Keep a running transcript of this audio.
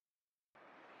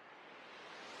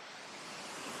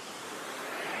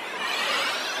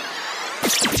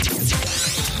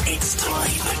It's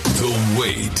time. The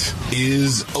wait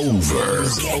is over.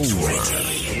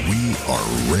 We are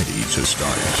ready to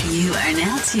start. You are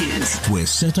now tuned. We're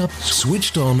set up,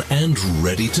 switched on, and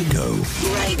ready to go.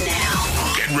 Right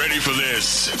now. Get ready for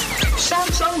this.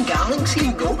 Samsung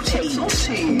Galaxy Rotate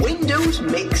 2, Windows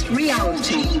Mixed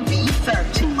Reality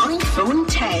V30, iPhone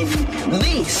 10.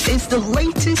 This is the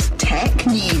latest tech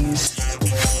news.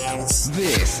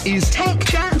 This is Tech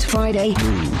Chat Friday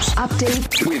News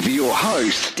Update with your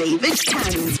host, David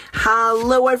Cannon.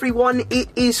 Hello everyone, it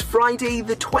is Friday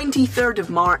the 23rd of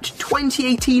March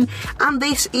 2018 and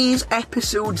this is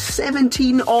episode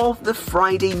 17 of the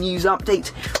Friday News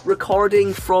Update,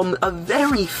 recording from a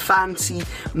very fancy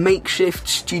makeshift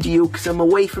studio because I'm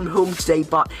away from home today,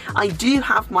 but I do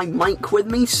have my mic with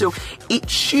me, so it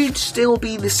should still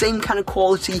be the same kind of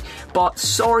quality, but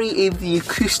sorry if the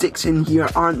acoustics in here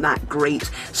aren't that great.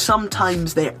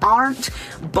 Sometimes they aren't,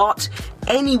 but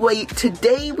anyway,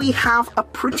 today we have a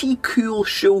pretty cool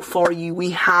show for you. We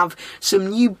have some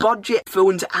new budget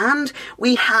phones and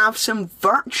we have some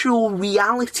virtual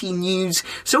reality news,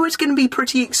 so it's going to be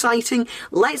pretty exciting.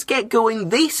 Let's get going.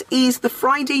 This is the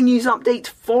Friday News Update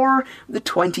for the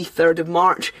 23rd of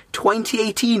March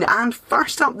 2018, and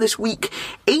first up this week,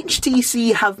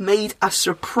 HTC have made a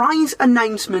surprise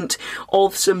announcement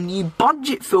of some new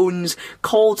budget phones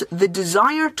called the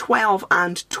Desire 12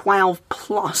 and 12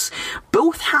 Plus.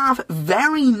 Both have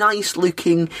very nice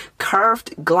looking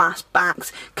curved glass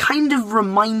backs, kind of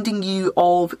reminding you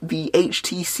of the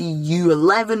HTC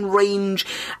U11 range,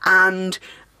 and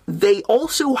they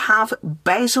also have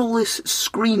bezel-less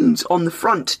screens on the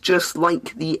front, just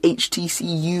like the HTC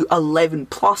U11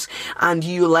 Plus and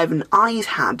U11I's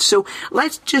had. So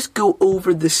let's just go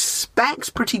over the specs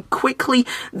pretty quickly.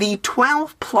 The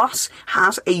 12 Plus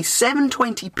has a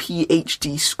 720p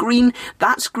HD screen.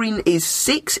 That screen is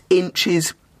 6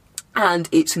 inches and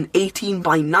it's an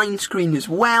 18:9 screen as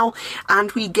well, and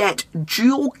we get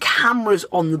dual cameras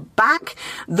on the back.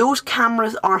 Those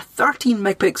cameras are 13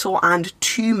 megapixel and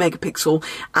 2 megapixel,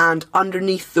 and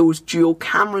underneath those dual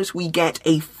cameras we get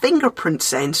a fingerprint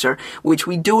sensor, which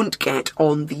we don't get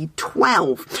on the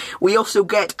 12. We also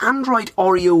get Android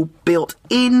Oreo built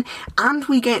in, and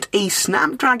we get a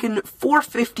Snapdragon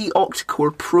 450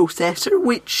 octa-core processor,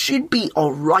 which should be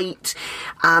alright,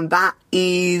 and that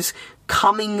is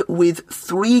coming with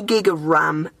 3 gig of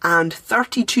RAM and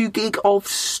 32 gig of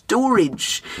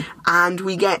storage, and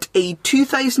we get a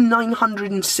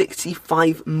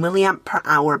 2965 milliamp per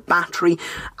hour battery,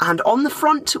 and on the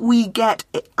front we get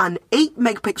an 8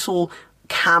 megapixel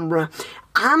camera,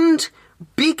 and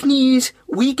big news,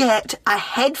 we get a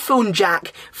headphone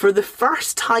jack for the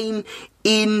first time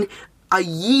in a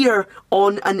year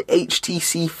on an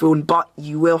HTC phone, but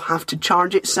you will have to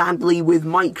charge it sadly with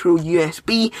micro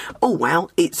USB. Oh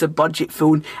well, it's a budget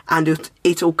phone and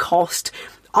it'll cost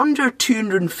under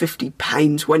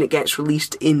 £250 when it gets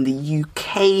released in the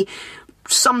UK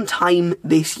sometime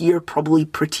this year, probably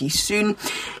pretty soon.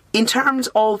 In terms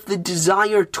of the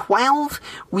Desire 12,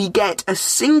 we get a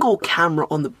single camera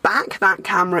on the back. That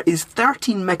camera is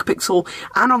 13 megapixel,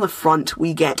 and on the front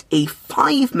we get a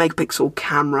 5 megapixel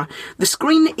camera. The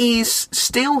screen is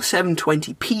still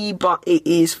 720p, but it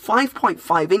is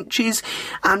 5.5 inches,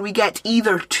 and we get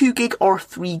either 2 gig or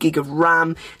 3 gig of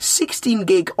RAM, 16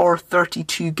 gig or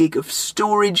 32 gig of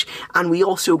storage, and we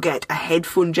also get a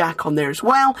headphone jack on there as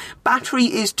well. Battery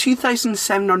is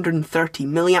 2730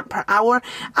 milliamp per hour,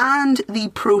 and the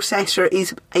processor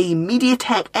is a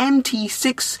MediaTek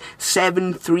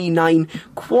MT6739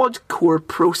 quad-core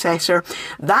processor.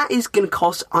 That is going to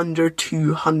cost under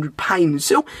 £200.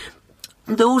 So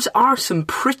those are some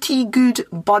pretty good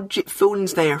budget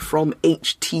phones there from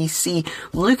HTC.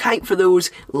 Look out for those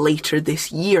later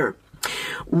this year.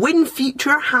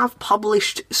 WinFuture have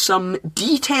published some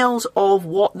details of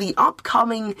what the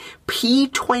upcoming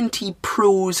P20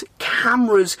 Pro's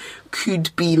cameras could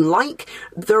be like.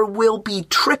 There will be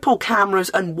triple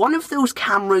cameras, and one of those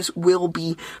cameras will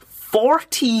be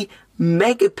 40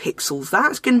 megapixels.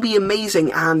 That's going to be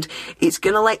amazing, and it's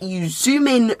going to let you zoom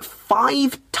in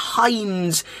 5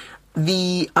 times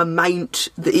the amount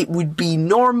that it would be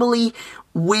normally,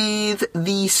 with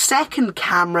the second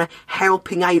camera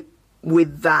helping out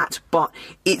with that, but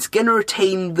it's going to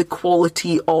retain the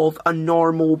quality of a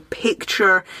normal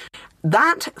picture.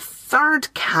 That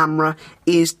third camera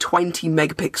is 20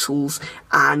 megapixels,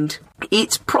 and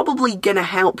it's probably going to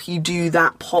help you do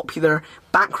that popular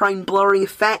background blurring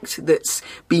effect that's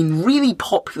been really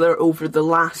popular over the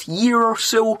last year or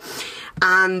so.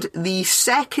 And the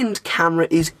second camera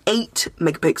is 8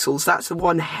 megapixels. That's the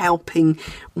one helping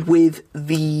with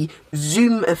the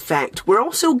zoom effect. We're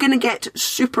also going to get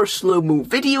super slow-mo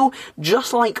video,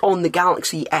 just like on the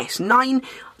Galaxy S9.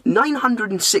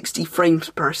 960 frames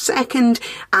per second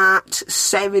at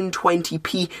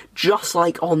 720p, just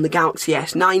like on the Galaxy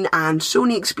S9 and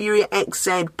Sony Xperia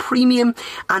XZ Premium.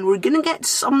 And we're going to get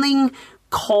something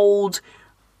called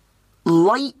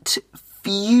Light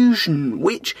Fusion,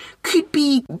 which could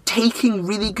be taking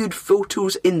really good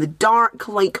photos in the dark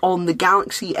like on the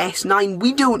Galaxy S9.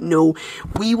 We don't know.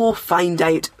 We will find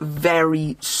out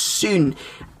very soon.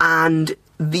 And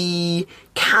the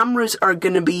cameras are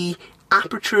going to be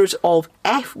apertures of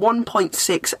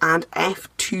f1.6 and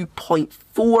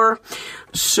f2.4,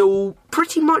 so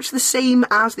pretty much the same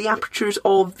as the apertures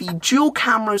of the dual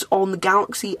cameras on the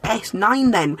Galaxy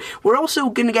S9 then. We're also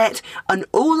going to get an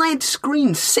OLED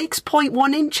screen,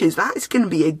 6.1 inches. That is going to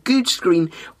be a good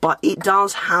screen, but it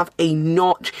does have a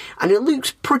notch, and it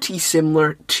looks pretty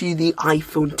similar to the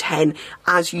iPhone X,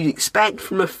 as you'd expect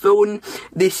from a phone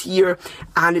this year,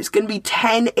 and it's going to be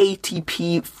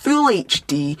 1080p Full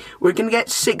HD. We're going to get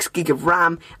 6 gig of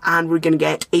RAM, and we're going to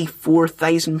get a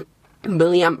 4,000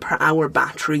 milliamp per hour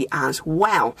battery as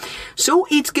well. So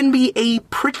it's going to be a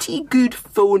pretty good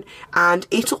phone, and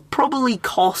it'll probably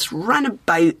cost around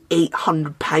about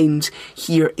 £800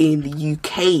 here in the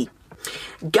UK.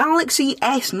 Galaxy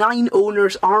S9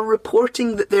 owners are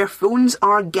reporting that their phones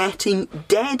are getting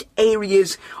dead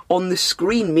areas on the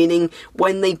screen, meaning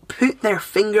when they put their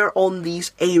finger on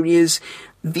these areas,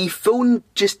 the phone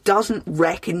just doesn't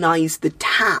recognise the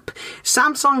tap.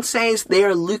 Samsung says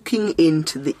they're looking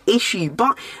into the issue,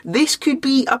 but this could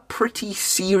be a pretty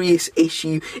serious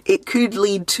issue. It could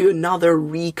lead to another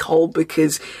recall,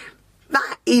 because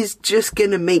that is just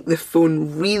going to make the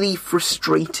phone really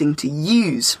frustrating to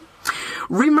use.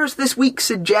 Rumours this week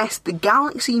suggest the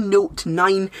Galaxy Note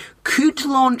 9 could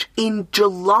launch in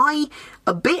July,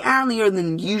 a bit earlier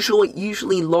than usual. It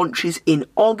usually launches in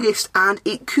August, and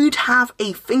it could have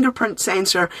a fingerprint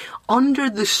sensor under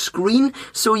the screen,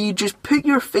 so you just put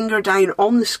your finger down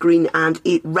on the screen and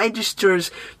it registers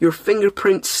your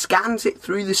fingerprint, scans it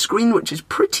through the screen, which is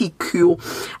pretty cool.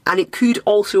 And it could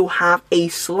also have a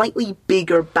slightly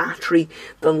bigger battery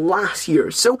than last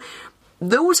year. So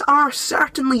those are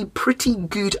certainly pretty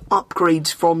good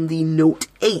upgrades from the Note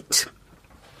 8.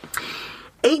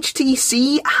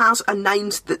 HTC has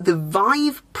announced that the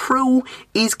Vive Pro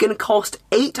is going to cost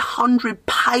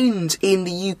 £800 in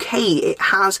the UK. It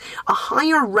has a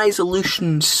higher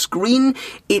resolution screen,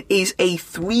 it is a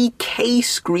 3K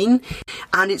screen,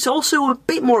 and it's also a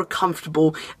bit more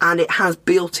comfortable, and it has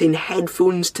built-in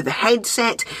headphones to the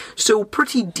headset, so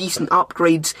pretty decent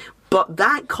upgrades. But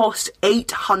that costs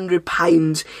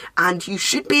 £800, and you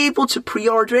should be able to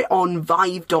pre-order it on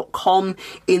Vive.com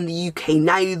in the UK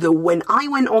now, though when I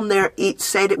went on there it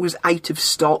said it was out of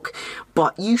stock,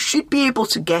 but you should be able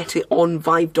to get it on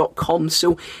Vive.com,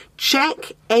 so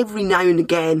check every now and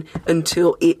again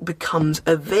until it becomes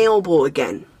available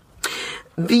again.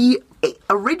 The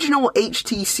original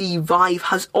HTC Vive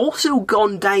has also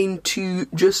gone down to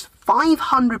just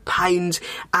 £500,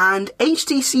 and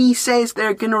HTC says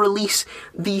they're going to release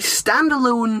the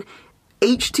standalone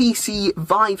HTC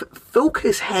Vive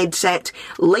Focus headset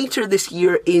later this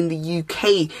year in the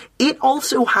UK. It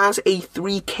also has a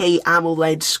 3K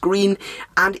AMOLED screen,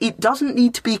 and it doesn't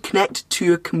need to be connected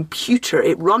to a computer.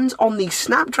 It runs on the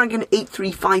Snapdragon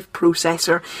 835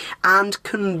 processor and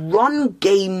can run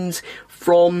games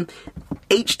from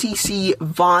HTC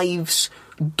Vive's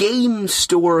game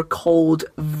store called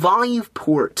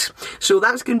Viveport. So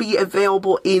that's going to be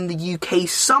available in the UK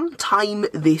sometime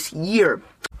this year.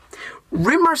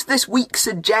 Rumours this week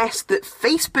suggest that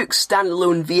Facebook's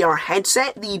standalone VR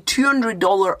headset, the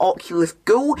 $200 Oculus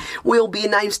Go, will be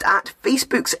announced at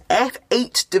Facebook's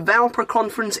F8 developer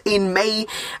conference in May.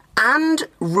 And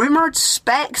rumoured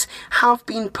specs have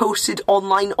been posted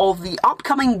online of the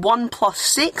upcoming OnePlus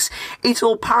 6. It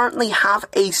will apparently have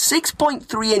a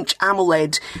 6.3-inch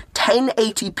AMOLED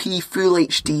 1080p Full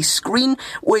HD screen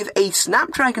with a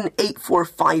Snapdragon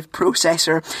 845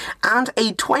 processor and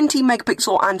a 20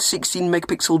 megapixel and 16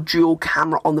 megapixel dual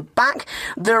camera on the back.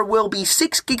 There will be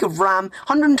 6 gig of RAM,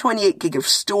 128 gig of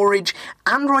storage,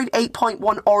 Android 8.1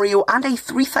 Oreo, and a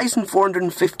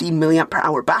 3,450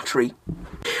 mAh battery.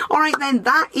 Alright then,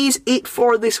 that is it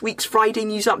for this week's Friday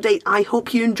News Update. I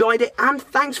hope you enjoyed it, and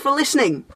thanks for listening.